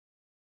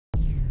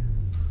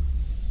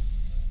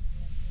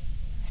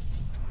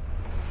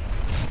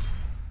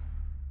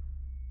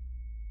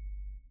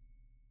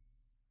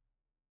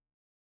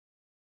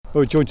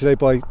We're joined today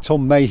by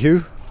Tom Mehew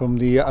from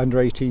the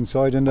under-18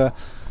 side, and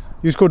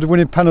you scored the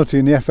winning penalty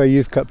in the FA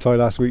Youth Cup tie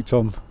last week,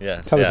 Tom.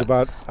 Yeah. Tell us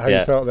about how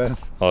you felt then.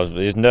 I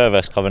was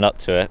nervous coming up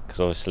to it because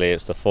obviously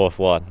it's the fourth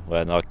one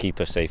when our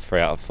keeper saved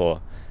 3 out of 4.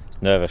 I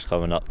was nervous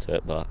coming up to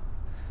it, but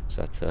just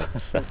had to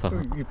step up.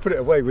 You put it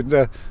away with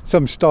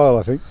some style,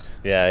 I think.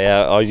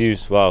 Yeah. I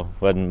used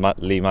when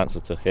Lee Mansell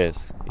took his.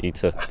 He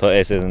put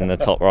his in the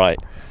top right.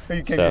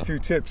 He gave me a few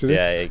tips, didn't he?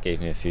 Yeah, he gave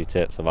me a few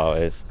tips about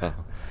his.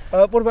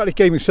 What about the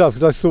game itself?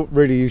 Because I thought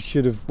really you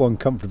should have won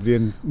comfortably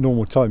in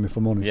normal time, if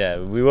I'm honest. Yeah,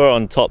 we were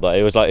on top, but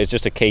it's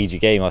just a cagey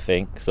game, I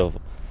think. So,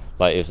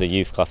 it was a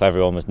youth cup.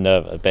 Everyone was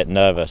a bit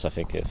nervous. I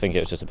think it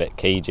was just a bit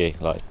cagey,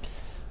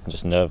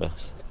 just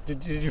nervous.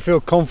 Did you feel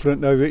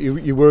confident though that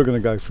you were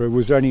going to go through?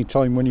 Was there any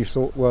time when you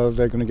thought, well,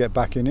 they're going to get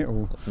back in it?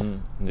 Or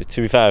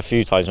to be fair, a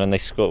few times when they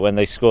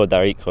scored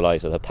their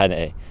equaliser, the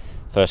penalty,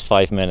 first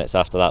 5 minutes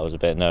after that was a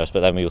bit nervous, but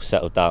then we all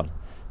settled down.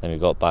 Then we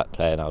got back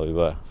playing how we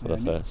were for the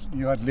first.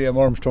 You had Liam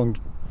Armstrong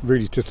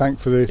really to thank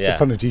for the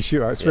penalty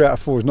shootout. 3 out of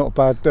 4 is not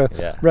a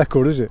bad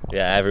record, is it?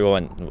 Yeah,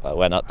 everyone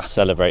went up to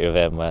celebrate with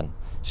him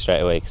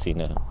straight away because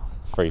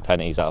 3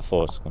 penalties out of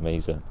 4 is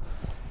amazing.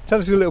 Tell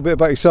us a little bit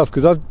about yourself,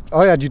 because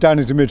I had you down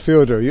as a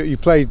midfielder. You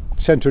played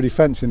central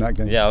defence in that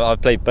game. Yeah, I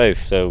played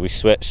both, so we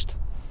switched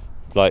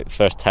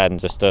first 10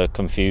 just to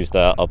confuse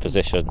the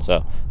opposition,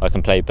 so I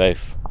can play both,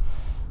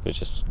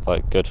 which is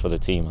good for the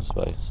team, I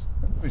suppose.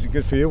 Is it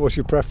good for you? What's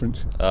your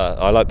preference?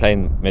 I like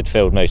playing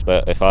midfield most,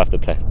 but if I have to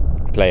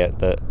play at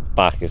the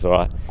back, it's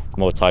alright.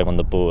 More time on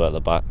the ball at the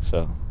back,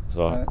 so it's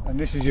alright. And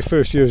this is your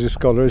first year as a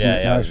scholar, isn't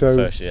it? Now, so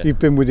first year. You've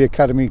been with the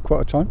academy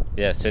quite a time.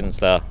 Yeah, since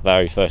the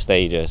very first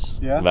stages.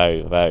 Yeah.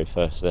 Very, very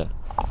first. Yeah.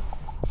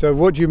 So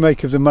what do you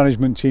make of the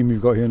management team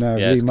you've got here now?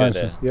 Yeah, Lee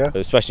Mansell. Yeah,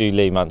 especially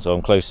Lee Mansell.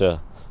 I'm closer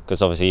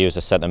because obviously he was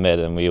a centre mid,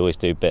 and we always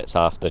do bits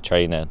after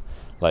training,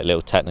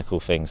 little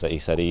technical things that he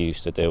said he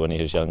used to do when he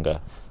was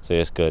younger. So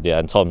it's good, yeah,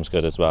 and Tom's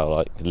good as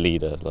well,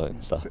 leader,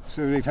 stuff.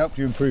 So they've helped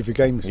you improve your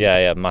games?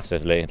 Yeah,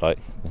 massively.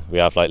 We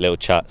have little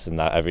chats and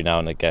that every now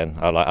and again.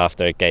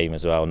 After a game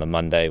as well on the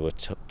Monday, we'll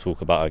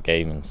talk about our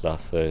game and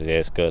stuff. So yeah,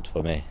 it's good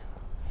for me.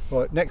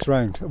 Right, next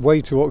round,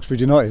 away to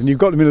Oxford United, and you've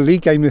got them in a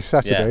league game this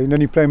Saturday, and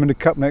then you play them in the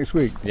cup next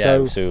week.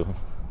 Yeah, so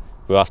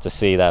we'll have to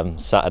see them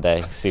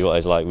Saturday, see what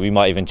it's like. We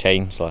might even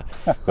change. We'll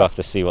have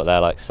to see what they're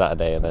like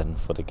Saturday, and then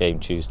for the game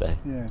Tuesday.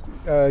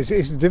 Yeah,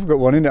 it's a difficult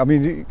one, isn't it? I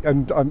mean,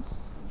 and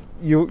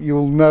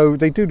you'll know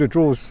they do the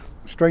draws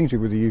strangely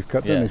with the Youth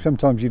Cup, don't they?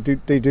 Sometimes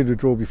they do the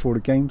draw before the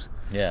games.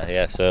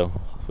 Yeah. So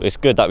it's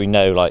good that we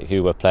know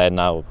who we're playing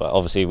now, but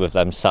obviously with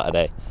them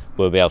Saturday,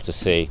 we'll be able to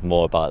see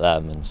more about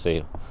them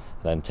and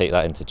then take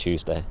that into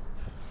Tuesday.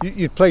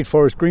 You'd played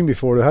Forest Green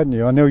before, hadn't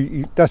you? I know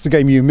that's the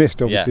game you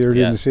missed, obviously,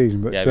 early in the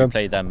season. But we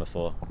played them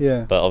before.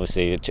 Yeah. But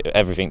obviously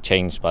everything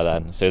changed by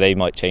then, so they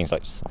might change.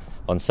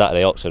 On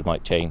Saturday, Oxford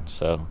might change.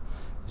 So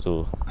it's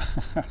all.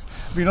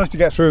 It'd be nice to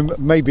get through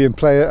maybe and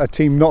play a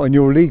team not in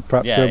your league,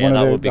 perhaps. Yeah,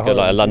 that would be good.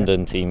 A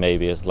London team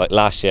maybe.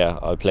 Last year,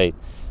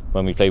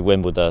 when we played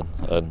Wimbledon,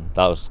 and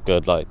that was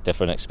good.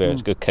 Different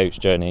experience, good coach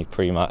journey,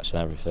 pre-match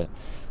and everything.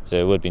 So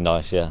it would be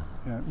nice, yeah.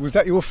 Was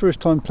that your first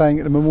time playing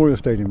at the Memorial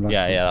Stadium last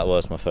year? Yeah, that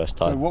was my first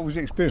time. So what was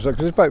the experience like?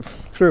 Because there's about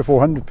 300 or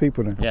 400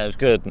 people there. Yeah, it was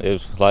good. It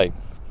was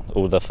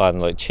all the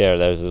fans cheer.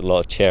 There was a lot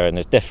of cheering.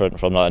 It's different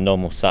from a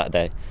normal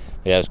Saturday.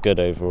 But yeah, it was good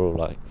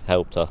overall.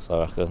 Helped us, I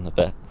reckon, a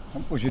bit.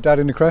 Was your dad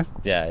in the crowd?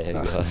 Yeah, he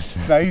was.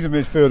 No, he's a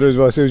midfielder as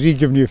well. So is he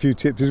giving you a few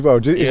tips as well?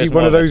 Is he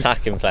one of those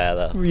attacking player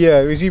though?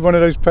 Yeah, is he one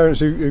of those parents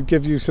who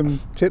gives you some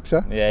tips?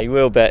 Huh? Yeah, he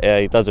will bet. Yeah,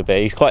 he does a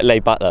bit. He's quite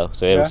laid back though,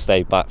 so he'll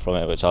stay back from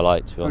it, which I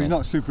like, to be honest. He's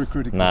not super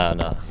critical.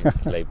 No,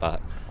 he's laid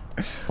back.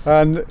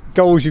 And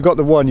goals, you got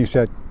the one, you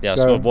said. Yeah, I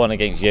scored 1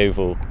 against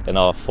Yeovil in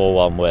our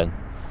 4-1 win.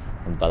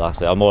 But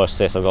that's it. I'm more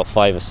assists. I've got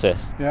 5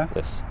 assists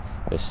this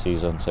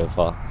season so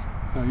far.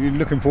 You're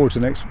looking forward to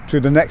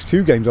the next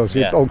 2 games,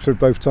 obviously. Oxford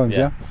both times,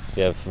 yeah?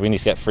 Yeah, we need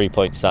to get 3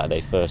 points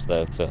Saturday first,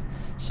 though, to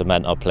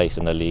cement our place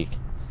in the league,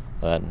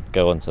 and then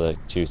go on to the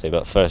Tuesday.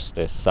 But first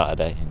is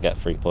Saturday and get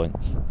 3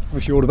 points.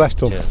 Wish you all the best,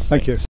 Tom. Cheers.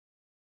 Thank you.